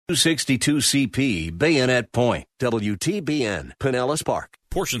262CP, Bayonet Point, WTBN, Pinellas Park.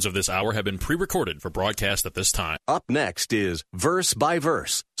 Portions of this hour have been pre-recorded for broadcast at this time. Up next is Verse by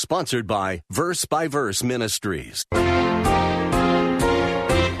Verse, sponsored by Verse Ministries.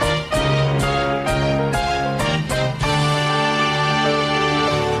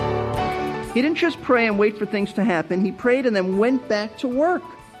 He didn't just pray and wait for things to happen. He prayed and then went back to work.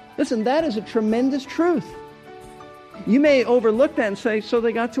 Listen, that is a tremendous truth. You may overlook that and say, so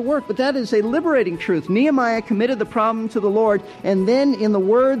they got to work, but that is a liberating truth. Nehemiah committed the problem to the Lord, and then in the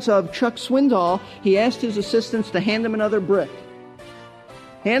words of Chuck Swindoll, he asked his assistants to hand him another brick.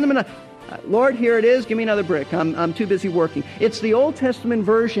 Hand him another. Lord, here it is. Give me another brick. I'm too busy working. It's the Old Testament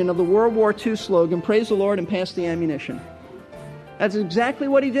version of the World War II slogan, praise the Lord and pass the ammunition. That's exactly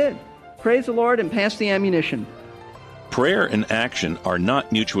what he did. Praise the Lord and pass the ammunition. Prayer and action are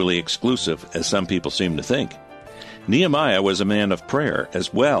not mutually exclusive, as some people seem to think. Nehemiah was a man of prayer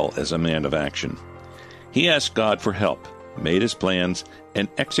as well as a man of action. He asked God for help, made his plans, and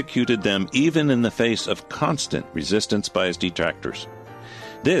executed them even in the face of constant resistance by his detractors.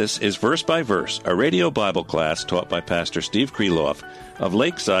 This is Verse by Verse, a radio Bible class taught by Pastor Steve Kreloff of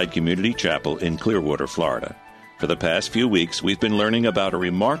Lakeside Community Chapel in Clearwater, Florida. For the past few weeks, we've been learning about a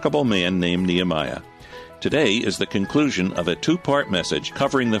remarkable man named Nehemiah. Today is the conclusion of a two-part message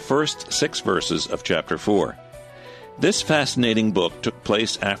covering the first 6 verses of chapter 4. This fascinating book took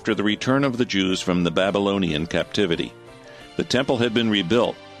place after the return of the Jews from the Babylonian captivity. The temple had been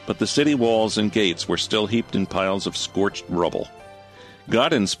rebuilt, but the city walls and gates were still heaped in piles of scorched rubble.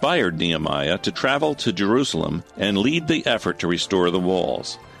 God inspired Nehemiah to travel to Jerusalem and lead the effort to restore the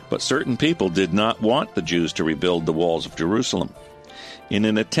walls. But certain people did not want the Jews to rebuild the walls of Jerusalem. In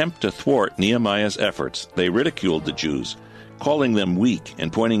an attempt to thwart Nehemiah's efforts, they ridiculed the Jews, calling them weak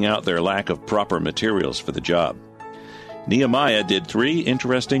and pointing out their lack of proper materials for the job. Nehemiah did 3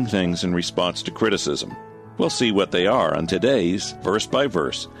 interesting things in response to criticism. We'll see what they are on today's Verse by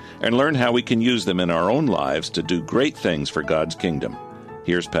Verse and learn how we can use them in our own lives to do great things for God's kingdom.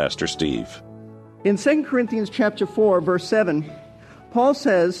 Here's Pastor Steve. In 2 Corinthians chapter 4, verse 7, Paul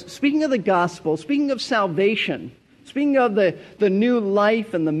says, speaking of the gospel, speaking of salvation, speaking of the new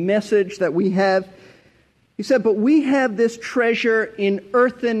life and the message that we have, he said, but we have this treasure in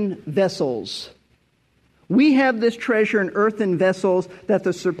earthen vessels. We have this treasure in earthen vessels, that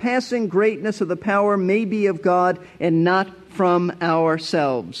the surpassing greatness of the power may be of God and not from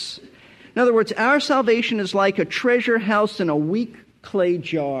ourselves. In other words, our salvation is like a treasure housed in a weak clay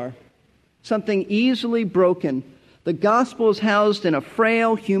jar, something easily broken. The gospel is housed in a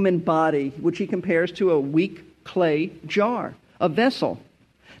frail human body, which he compares to a weak clay jar, a vessel.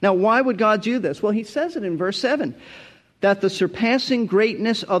 Now, why would God do this? Well, he says it in verse 7. That the surpassing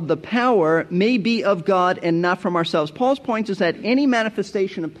greatness of the power may be of God and not from ourselves. Paul's point is that any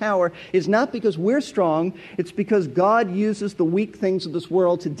manifestation of power is not because we're strong, it's because God uses the weak things of this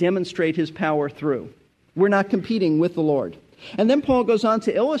world to demonstrate his power through. We're not competing with the Lord. And then Paul goes on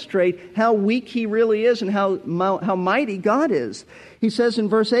to illustrate how weak he really is and how mighty God is. He says in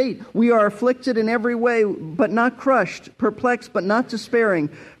verse 8, we are afflicted in every way, but not crushed, perplexed, but not despairing,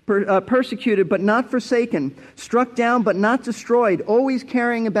 persecuted, but not forsaken, struck down, but not destroyed, always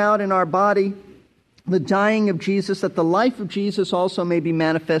carrying about in our body the dying of Jesus, that the life of Jesus also may be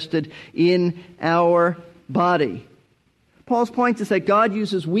manifested in our body. Paul's point is that God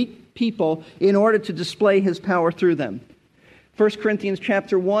uses weak people in order to display his power through them. 1 Corinthians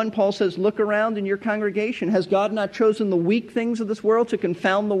chapter 1, Paul says, look around in your congregation. Has God not chosen the weak things of this world to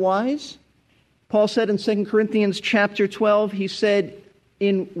confound the wise? Paul said in 2 Corinthians chapter 12, he said,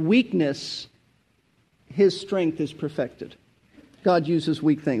 in weakness, his strength is perfected. God uses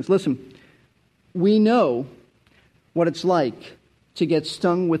weak things. Listen, we know what it's like to get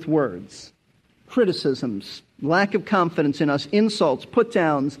stung with words, criticisms, lack of confidence in us, insults,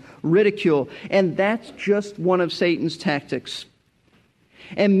 put-downs, ridicule, and that's just one of Satan's tactics.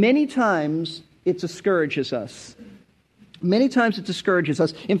 And many times it discourages us. Many times it discourages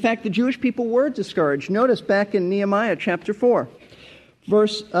us. In fact, the Jewish people were discouraged. Notice back in Nehemiah chapter 4,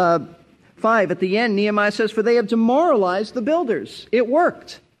 verse 5, at the end, Nehemiah says, for they have demoralized the builders. It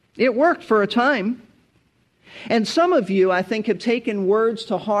worked. It worked for a time. And some of you, I think, have taken words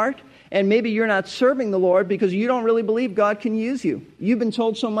to heart, and maybe you're not serving the Lord because you don't really believe God can use you. You've been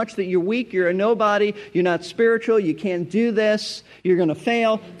told so much that you're weak, you're a nobody, you're not spiritual, you can't do this, you're going to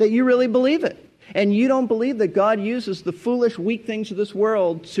fail, that you really believe it. And you don't believe that God uses the foolish, weak things of this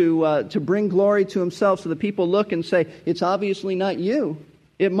world to bring glory to himself, so that people look and say, it's obviously not you.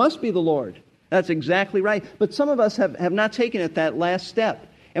 It must be the Lord. That's exactly right. But some of us have not taken it that last step.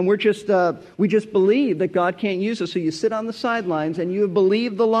 And we just believe that God can't use us. So you sit on the sidelines and you have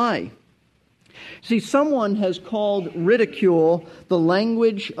believed the lie. See, someone has called ridicule the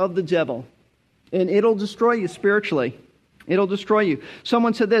language of the devil. And it'll destroy you spiritually. It'll destroy you.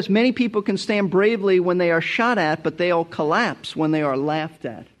 Someone said this: many people can stand bravely when they are shot at, but they'll collapse when they are laughed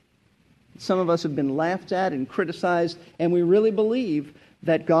at. Some of us have been laughed at and criticized, and we really believe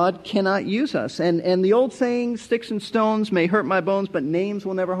that God cannot use us. And the old saying, sticks and stones may hurt my bones, but names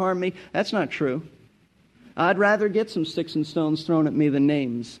will never harm me, that's not true. I'd rather get some sticks and stones thrown at me than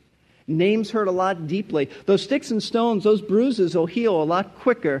names. Names hurt a lot deeply. Those sticks and stones, those bruises will heal a lot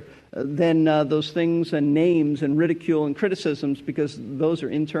quicker than those things and names and ridicule and criticisms, because those are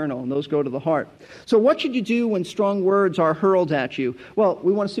internal and those go to the heart. So what should you do when strong words are hurled at you? Well,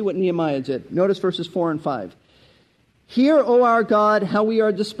 we want to see what Nehemiah did. Notice verses 4 and 5. Hear, O our God, how we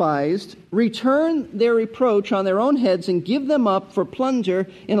are despised. Return their reproach on their own heads and give them up for plunder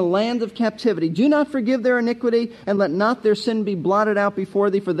in a land of captivity. Do not forgive their iniquity, and let not their sin be blotted out before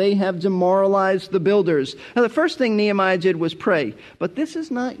thee, for they have demoralized the builders. Now, the first thing Nehemiah did was pray. But this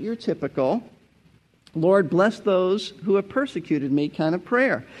is not your typical, Lord, bless those who have persecuted me kind of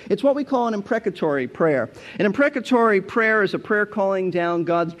prayer. It's what we call an imprecatory prayer. An imprecatory prayer is a prayer calling down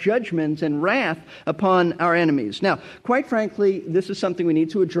God's judgment and wrath upon our enemies. Now, quite frankly, this is something we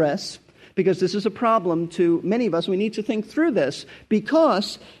need to address, because this is a problem to many of us. We need to think through this,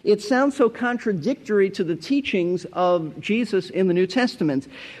 because it sounds so contradictory to the teachings of Jesus in the New Testament.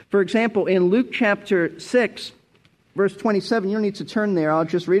 For example, in Luke chapter 6, Verse 27, you don't need to turn there. I'll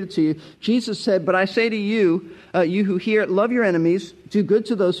just read it to you. Jesus said, but I say to you, you who hear, love your enemies, do good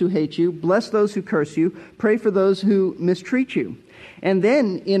to those who hate you, bless those who curse you, pray for those who mistreat you. And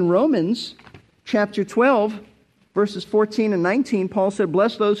then in Romans chapter 12, verses 14 and 19, Paul said,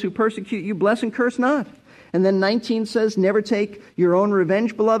 bless those who persecute you, bless and curse not. And then 19 says, never take your own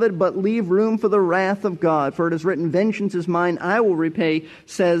revenge, beloved, but leave room for the wrath of God. For it is written, vengeance is mine, I will repay,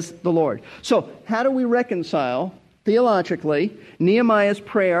 says the Lord. So how do we reconcile theologically Nehemiah's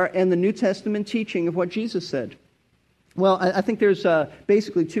prayer and the New Testament teaching of what Jesus said? Well, I think there's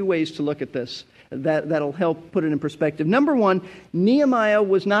basically two ways to look at this that'll help put it in perspective. Number one, Nehemiah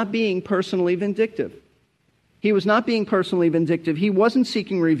was not being personally vindictive. He was not being personally vindictive. He wasn't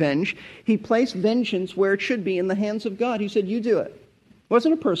seeking revenge. He placed vengeance where it should be, in the hands of God. He said, you do it. It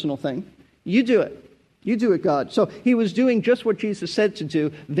wasn't a personal thing. You do it. You do it, God. So he was doing just what Jesus said to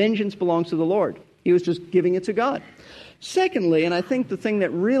do. Vengeance belongs to the Lord. He was just giving it to God. Secondly, and I think the thing that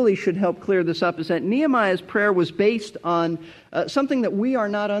really should help clear this up, is that Nehemiah's prayer was based on something that we are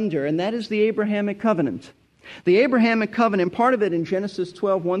not under, and that is the Abrahamic covenant. The Abrahamic covenant, part of it in Genesis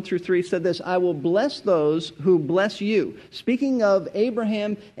 12, 1 through 3, said this: I will bless those who bless you. Speaking of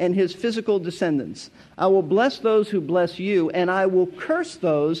Abraham and his physical descendants. I will bless those who bless you, and I will curse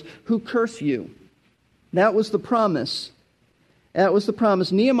those who curse you. That was the promise. That was the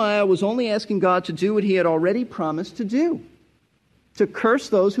promise. Nehemiah was only asking God to do what he had already promised to do. To curse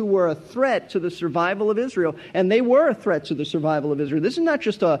those who were a threat to the survival of Israel. And they were a threat to the survival of Israel. This is not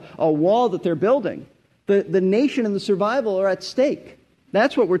just a wall that they're building. The nation and the survival are at stake.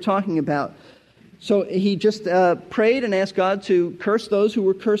 That's what we're talking about. So he just prayed and asked God to curse those who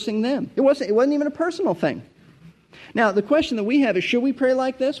were cursing them. It wasn't even a personal thing. Now, the question that we have is, should we pray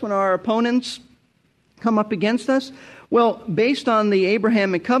like this when our opponents come up against us? Well, based on the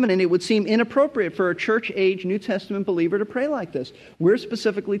Abrahamic covenant, it would seem inappropriate for a church-age New Testament believer to pray like this. We're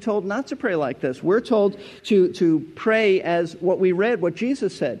specifically told not to pray like this. We're told to pray as what we read, what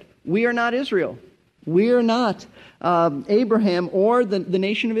Jesus said. We are not Israel. We are not Abraham or the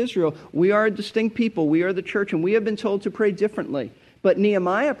nation of Israel. We are a distinct people. We are the church, and we have been told to pray differently. But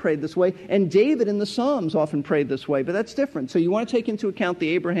Nehemiah prayed this way, and David in the Psalms often prayed this way, but that's different. So you want to take into account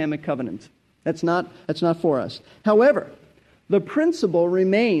the Abrahamic covenant. That's not for us. However, the principle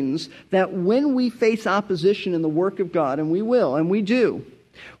remains that when we face opposition in the work of God, and we will, and we do,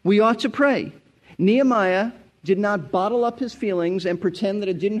 we ought to pray. Nehemiah did not bottle up his feelings and pretend that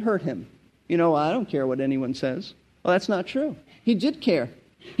it didn't hurt him. I don't care what anyone says. Well, that's not true. He did care.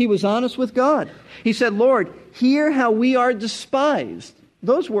 He was honest with God. He said, Lord, hear how we are despised.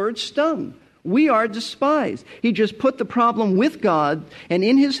 Those words stung. We are despised. He just put the problem with God and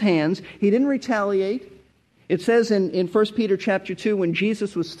in his hands. He didn't retaliate. It says in 1 Peter chapter 2, when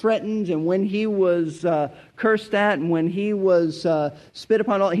Jesus was threatened and when he was cursed at and when he was spit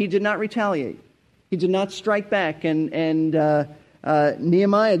upon, he did not retaliate. He did not strike back, and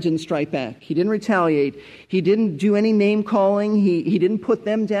Nehemiah didn't strike back. He didn't retaliate. He didn't do any name calling. He didn't put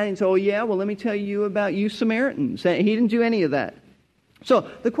them down and say, oh yeah, well let me tell you about you Samaritans. He didn't do any of that. So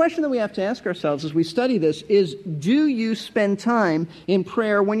the question that we have to ask ourselves as we study this is, do you spend time in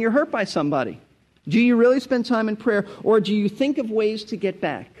prayer when you're hurt by somebody? Do you really spend time in prayer, or do you think of ways to get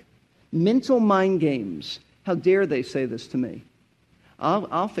back? Mental mind games. How dare they say this to me?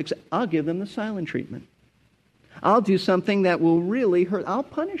 I'll fix it. I'll give them the silent treatment. I'll do something that will really hurt. I'll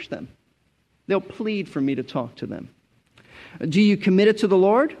punish them. They'll plead for me to talk to them. Do you commit it to the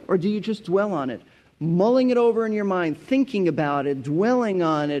Lord, or do you just dwell on it? Mulling it over in your mind, thinking about it, dwelling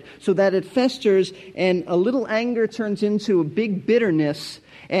on it, so that it festers and a little anger turns into a big bitterness,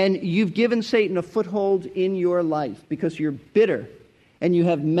 and you've given Satan a foothold in your life because you're bitter and you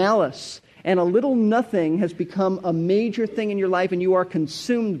have malice, and a little nothing has become a major thing in your life and you are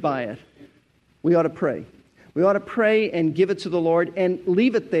consumed by it. We ought to pray. We ought to pray and give it to the Lord and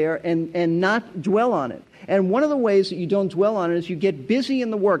leave it there and not dwell on it. And one of the ways that you don't dwell on it is you get busy in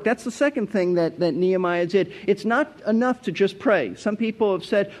the work. That's the second thing that Nehemiah did. It's not enough to just pray. Some people have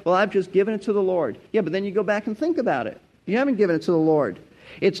said, well, I've just given it to the Lord. Yeah, but then you go back and think about it. You haven't given it to the Lord.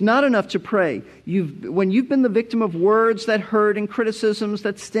 It's not enough to pray. When you've been the victim of words that hurt and criticisms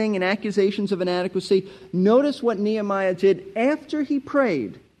that sting and accusations of inadequacy, notice what Nehemiah did after he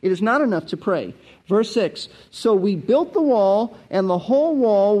prayed. It is not enough to pray. Verse 6, so we built the wall, and the whole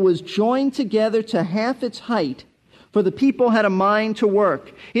wall was joined together to half its height, for the people had a mind to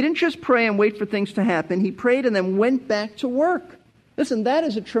work. He didn't just pray and wait for things to happen. He prayed and then went back to work. Listen, that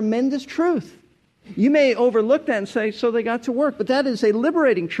is a tremendous truth. You may overlook that and say, so they got to work, but that is a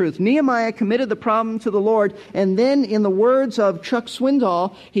liberating truth. Nehemiah committed the problem to the Lord, and then in the words of Chuck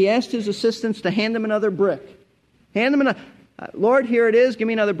Swindoll, he asked his assistants to hand him another brick. Hand him another. Lord, here it is. Give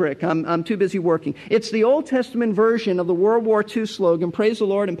me another brick. I'm too busy working. It's the Old Testament version of the World War II slogan, praise the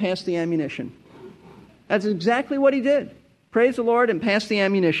Lord and pass the ammunition. That's exactly what he did. Praise the Lord and pass the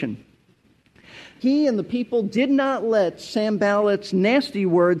ammunition. He and the people did not let Sanballat's nasty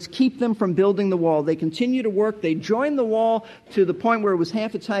words keep them from building the wall. They continued to work. They joined the wall to the point where it was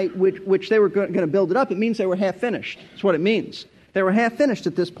half its height, which they were going to build it up. It means they were half finished. That's what it means. They were half finished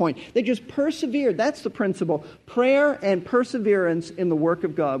at this point. They just persevered. That's the principle. Prayer and perseverance in the work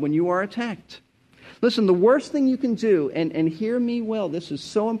of God when you are attacked. Listen, the worst thing you can do, and hear me well, this is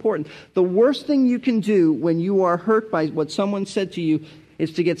so important. The worst thing you can do when you are hurt by what someone said to you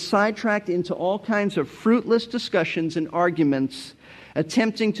is to get sidetracked into all kinds of fruitless discussions and arguments,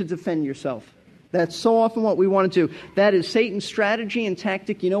 attempting to defend yourself. That's so often what we want to do. That is Satan's strategy and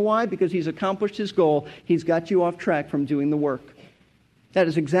tactic. You know why? Because he's accomplished his goal. He's got you off track from doing the work. That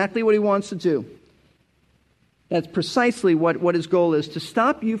is exactly what he wants to do. That's precisely what his goal is, to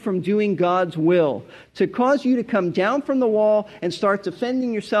stop you from doing God's will, to cause you to come down from the wall and start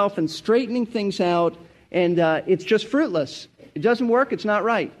defending yourself and straightening things out, and it's just fruitless. It doesn't work. It's not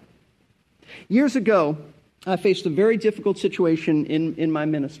right. Years ago, I faced a very difficult situation in my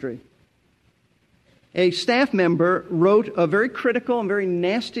ministry. A staff member wrote a very critical and very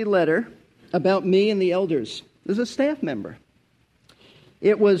nasty letter about me and the elders. This is a staff member.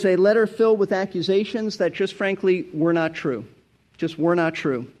 It was a letter filled with accusations that just frankly were not true. Just were not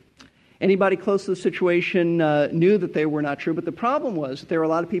true. Anybody close to the situation knew that they were not true, but the problem was that there were a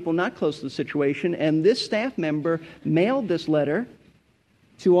lot of people not close to the situation, and this staff member mailed this letter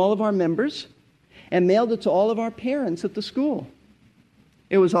to all of our members and mailed it to all of our parents at the school.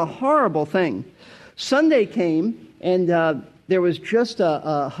 It was a horrible thing. Sunday came, and there was just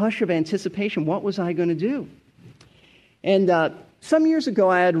a hush of anticipation. What was I going to do? And some years ago,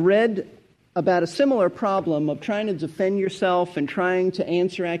 I had read about a similar problem of trying to defend yourself and trying to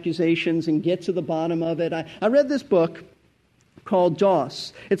answer accusations and get to the bottom of it. I read this book called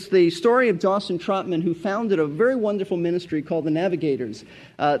Doss. It's the story of Dawson Trotman, who founded a very wonderful ministry called the Navigators.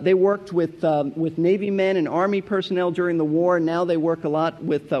 They worked with Navy men and Army personnel during the war. Now they work a lot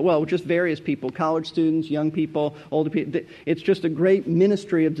with, just various people, college students, young people, older people. It's just a great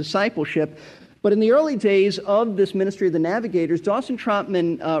ministry of discipleship. But in the early days of this ministry of the Navigators, Dawson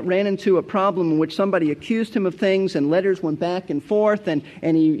Trotman ran into a problem in which somebody accused him of things, and letters went back and forth, and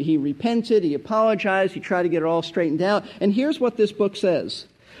he repented, he apologized, he tried to get it all straightened out. And here's what this book says.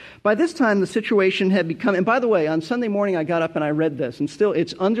 By this time, the situation had become, and by the way, on Sunday morning I got up and I read this, and still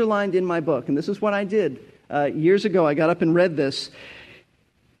it's underlined in my book, and this is what I did years ago. I got up and read this.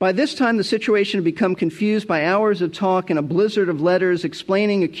 By this time, the situation had become confused by hours of talk and a blizzard of letters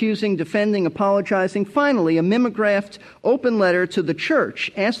explaining, accusing, defending, apologizing. Finally, a mimeographed open letter to the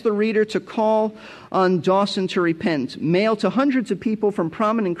church asked the reader to call on Dawson to repent. Mailed to hundreds of people, from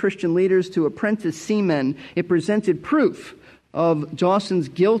prominent Christian leaders to apprentice seamen, it presented proof of Dawson's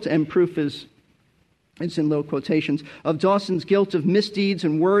guilt, and proof is it's in little quotations, of Dawson's guilt of misdeeds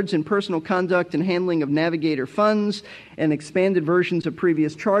and words and personal conduct and handling of Navigator funds and expanded versions of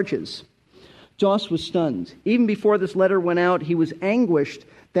previous charges. Doss was stunned. Even before this letter went out, he was anguished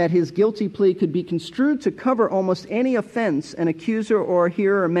that his guilty plea could be construed to cover almost any offense an accuser or a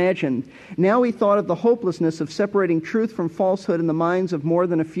hearer imagined. Now he thought of the hopelessness of separating truth from falsehood in the minds of more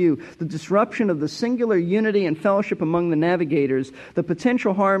than a few, the disruption of the singular unity and fellowship among the navigators, the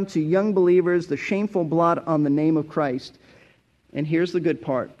potential harm to young believers, the shameful blot on the name of Christ. And here's the good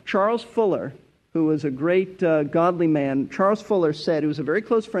part. Charles Fuller, who was a great godly man, Charles Fuller said, who was a very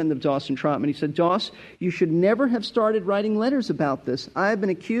close friend of Doss and Trotman, he said, "Doss, you should never have started writing letters about this. I have been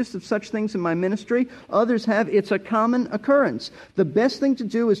accused of such things in my ministry. Others have. It's a common occurrence. The best thing to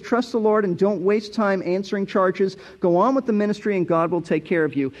do is trust the Lord and don't waste time answering charges. Go on with the ministry and God will take care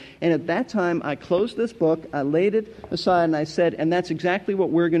of you." And at that time, I closed this book, I laid it aside, and I said, and that's exactly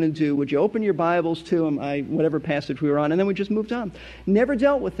what we're going to do. Would you open your Bibles to whatever passage we were on? And then we just moved on. Never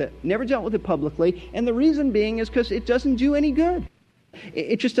dealt with it publicly. And the reason being is because it doesn't do any good.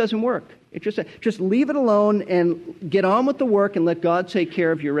 It just doesn't work. It just leave it alone and get on with the work and let God take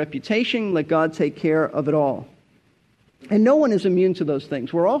care of your reputation, let God take care of it all. And no one is immune to those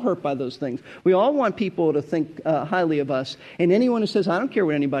things. We're all hurt by those things. We all want people to think highly of us. And anyone who says, "I don't care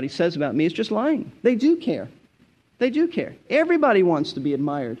what anybody says about me," is just lying. They do care. They do care. Everybody wants to be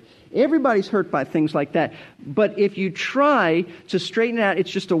admired. Everybody's hurt by things like that. But if you try to straighten it out, it's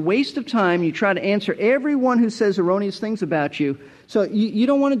just a waste of time. You try to answer everyone who says erroneous things about you. So you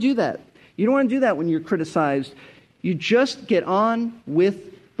don't want to do that. You don't want to do that when you're criticized. You just get on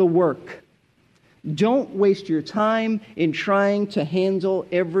with the work. Don't waste your time in trying to handle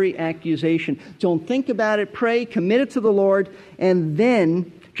every accusation. Don't think about it. Pray, commit it to the Lord, and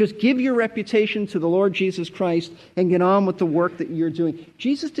then just give your reputation to the Lord Jesus Christ and get on with the work that you're doing.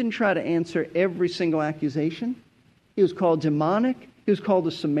 Jesus didn't try to answer every single accusation. He was called demonic. He was called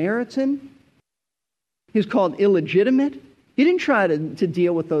a Samaritan. He was called illegitimate. He didn't try to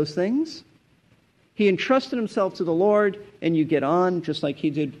deal with those things. He entrusted himself to the Lord, and you get on just like he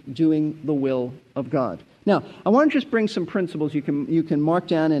did, doing the will of God. Now, I want to just bring some principles you can mark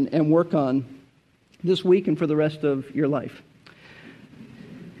down and work on this week and for the rest of your life.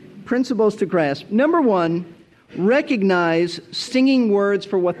 Principles to grasp. Number one, recognize stinging words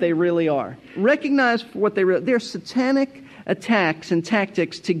for what they really are. Recognize for what they're satanic attacks and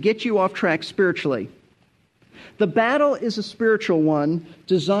tactics to get you off track spiritually. The battle is a spiritual one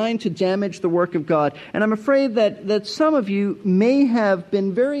designed to damage the work of God. And I'm afraid that some of you may have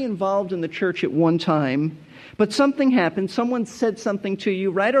been very involved in the church at one time, but something happened. Someone said something to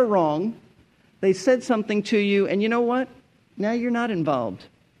you, right or wrong. They said something to you, and you know what? Now you're not involved.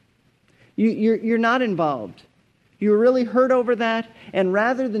 You're not involved. You were really hurt over that, and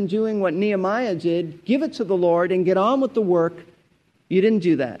rather than doing what Nehemiah did, give it to the Lord and get on with the work, you didn't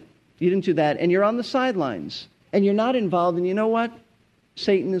do that. You didn't do that, and you're on the sidelines, and you're not involved, and you know what?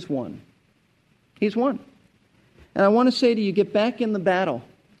 Satan has won. He's won. And I want to say to you, get back in the battle.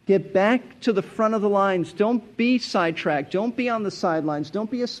 Get back to the front of the lines. Don't be sidetracked. Don't be on the sidelines.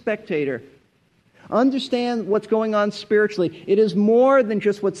 Don't be a spectator. Understand what's going on spiritually. It is more than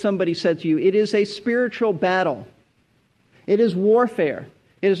just what somebody said to you. It is a spiritual battle. It is warfare.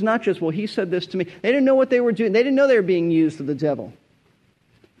 It is not just, well, he said this to me. They didn't know what they were doing. They didn't know they were being used of the devil.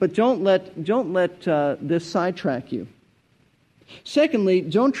 But don't let this sidetrack you. Secondly,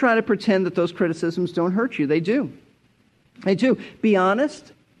 don't try to pretend that those criticisms don't hurt you. They do. They do. Be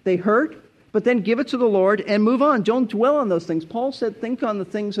honest. They hurt. But then give it to the Lord and move on. Don't dwell on those things. Paul said, think on the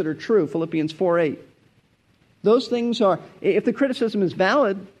things that are true, Philippians 4:8. Those things are, if the criticism is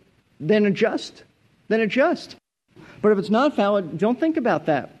valid, then adjust. Then adjust. But if it's not valid, don't think about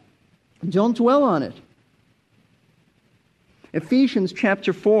that. Don't dwell on it. Ephesians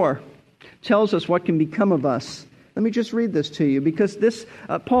chapter 4 tells us what can become of us. Let me just read this to you, because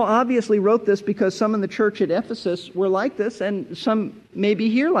Paul obviously wrote this because some in the church at Ephesus were like this, and some may be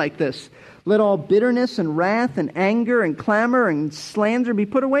here like this. Let all bitterness and wrath and anger and clamor and slander be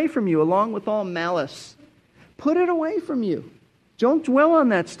put away from you, along with all malice. Put it away from you. Don't dwell on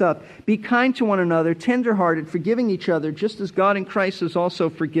that stuff. Be kind to one another, tenderhearted, forgiving each other, just as God in Christ has also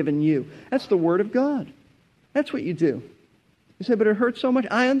forgiven you. That's the Word of God. That's what you do. You say, but it hurts so much.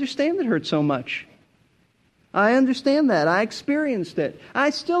 I understand it hurts so much. I understand that. I experienced it.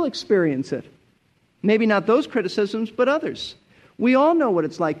 I still experience it. Maybe not those criticisms, but others. We all know what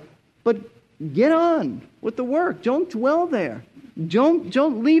it's like. But get on with the work. Don't dwell there.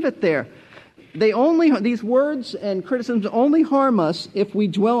 Don't leave it there. These words and criticisms only harm us if we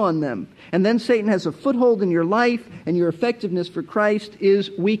dwell on them. And then Satan has a foothold in your life, and your effectiveness for Christ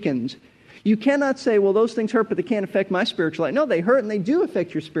is weakened. You cannot say, well, those things hurt, but they can't affect my spiritual life. No, they hurt and they do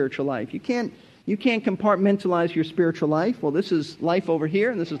affect your spiritual life. You can't compartmentalize your spiritual life. Well, this is life over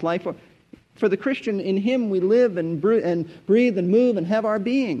here and this is life over. For the Christian, in Him we live and breathe and move and have our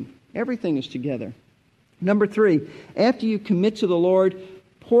being. Everything is together. Number 3, after you commit to the Lord,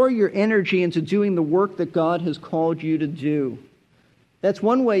 pour your energy into doing the work that God has called you to do. That's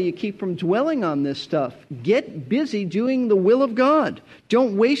one way you keep from dwelling on this stuff. Get busy doing the will of God.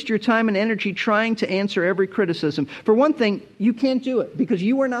 Don't waste your time and energy trying to answer every criticism. For one thing, you can't do it because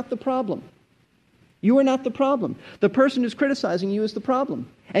you are not the problem. You are not the problem. The person who's criticizing you is the problem.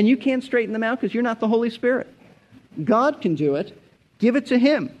 And you can't straighten them out because you're not the Holy Spirit. God can do it. Give it to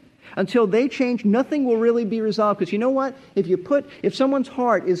Him. Until they change, nothing will really be resolved. Because you know what? If someone's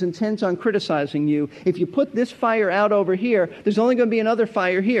heart is intent on criticizing you, if you put this fire out over here, there's only going to be another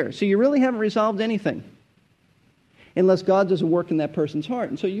fire here. So you really haven't resolved anything. Unless God does a work in that person's heart.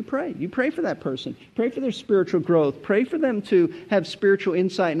 And so you pray. You pray for that person. Pray for their spiritual growth. Pray for them to have spiritual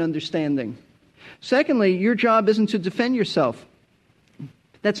insight and understanding. Secondly, your job isn't to defend yourself.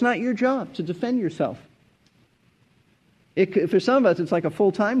 That's not your job, to defend yourself. For some of us, it's like a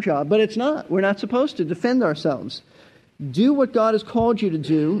full-time job, but it's not. We're not supposed to defend ourselves. Do what God has called you to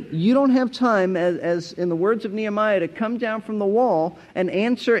do. You don't have time, as in the words of Nehemiah, to come down from the wall and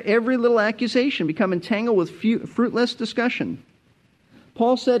answer every little accusation, become entangled with fruitless discussion.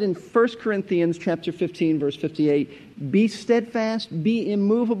 Paul said in 1 Corinthians chapter 15, verse 58, be steadfast, be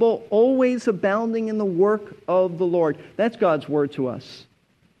immovable, always abounding in the work of the Lord. That's God's word to us.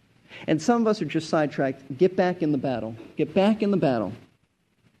 And some of us are just sidetracked. Get back in the battle. Get back in the battle.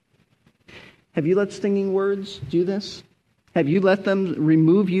 Have you let stinging words do this? Have you let them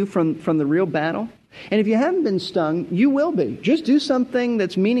remove you from the real battle? And if you haven't been stung, you will be. Just do something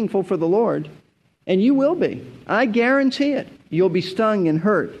that's meaningful for the Lord, and you will be. I guarantee it. You'll be stung and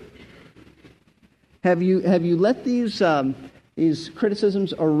hurt. Have you let these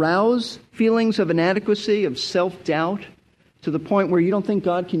criticisms arouse feelings of inadequacy, of self-doubt, to the point where you don't think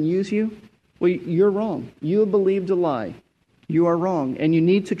God can use you? Well, you're wrong. You have believed a lie. You are wrong, and you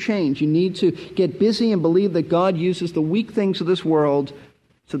need to change. You need to get busy and believe that God uses the weak things of this world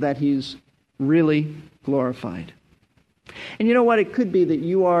so that He's really glorified. And you know what? It could be that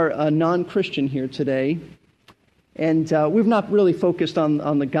you are a non-Christian here today, and we've not really focused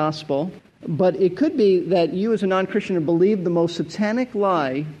on the gospel, but it could be that you as a non-Christian have believed the most satanic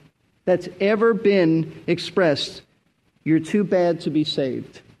lie that's ever been expressed. You're too bad to be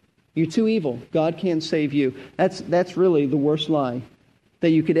saved. You're too evil. God can't save you. That's really the worst lie that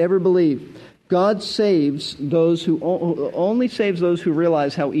you could ever believe. God saves those who only saves those who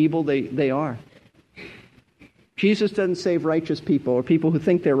realize how evil they are. Jesus doesn't save righteous people or people who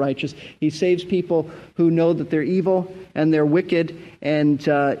think they're righteous. He saves people who know that they're evil and they're wicked, and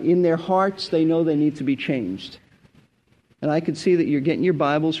in their hearts they know they need to be changed. And I could see that you're getting your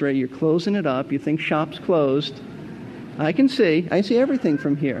Bibles ready. You're closing it up. You think shop's closed. I see everything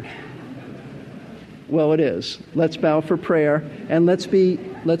from here. Well, it is. Let's bow for prayer, and let's be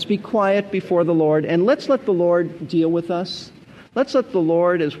quiet before the Lord, and let's let the Lord deal with us. Let's let the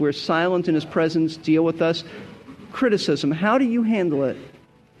Lord, as we're silent in His presence, deal with us. Criticism, how do you handle it?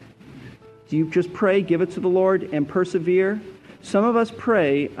 Do you just pray, give it to the Lord, and persevere? Some of us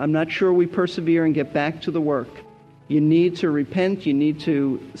pray, I'm not sure we persevere and get back to the work. You need to repent, you need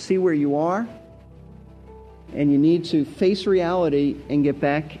to see where you are, and you need to face reality and get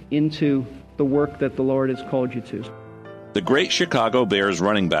back into the work that the Lord has called you to. The great Chicago Bears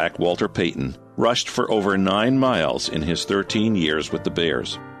running back Walter Payton rushed for over 9 miles in his 13 years with the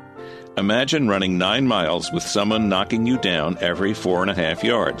Bears. Imagine running 9 miles with someone knocking you down every 4.5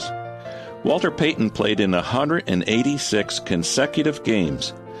 yards. Walter Payton played in 186 consecutive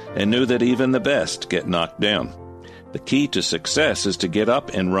games and knew that even the best get knocked down. The key to success is to get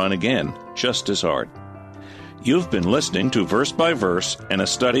up and run again, just as hard. You've been listening to Verse by Verse and a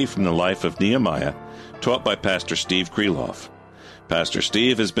study from the life of Nehemiah, taught by Pastor Steve Kreloff. Pastor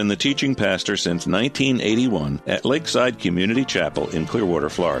Steve has been the teaching pastor since 1981 at Lakeside Community Chapel in Clearwater,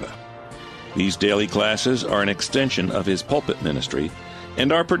 Florida. These daily classes are an extension of his pulpit ministry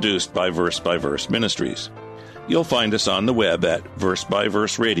and are produced by Verse Ministries. You'll find us on the web at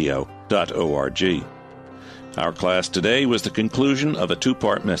versebyverseradio.org. Our class today was the conclusion of a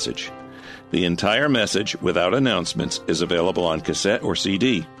 2-part message. The entire message, without announcements, is available on cassette or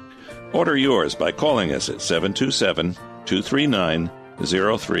CD. Order yours by calling us at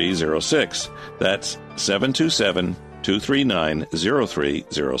 727-239-0306. That's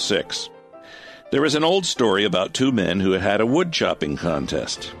 727-239-0306. There is an old story about 2 men who had a wood chopping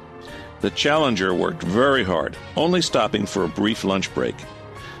contest. The challenger worked very hard, only stopping for a brief lunch break.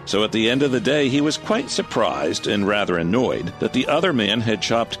 So at the end of the day, he was quite surprised and rather annoyed that the other man had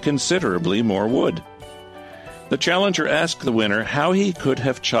chopped considerably more wood. The challenger asked the winner how he could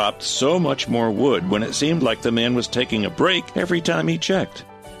have chopped so much more wood when it seemed like the man was taking a break every time he checked.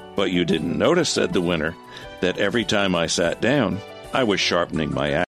 "But you didn't notice," said the winner, "that every time I sat down, I was sharpening my axe."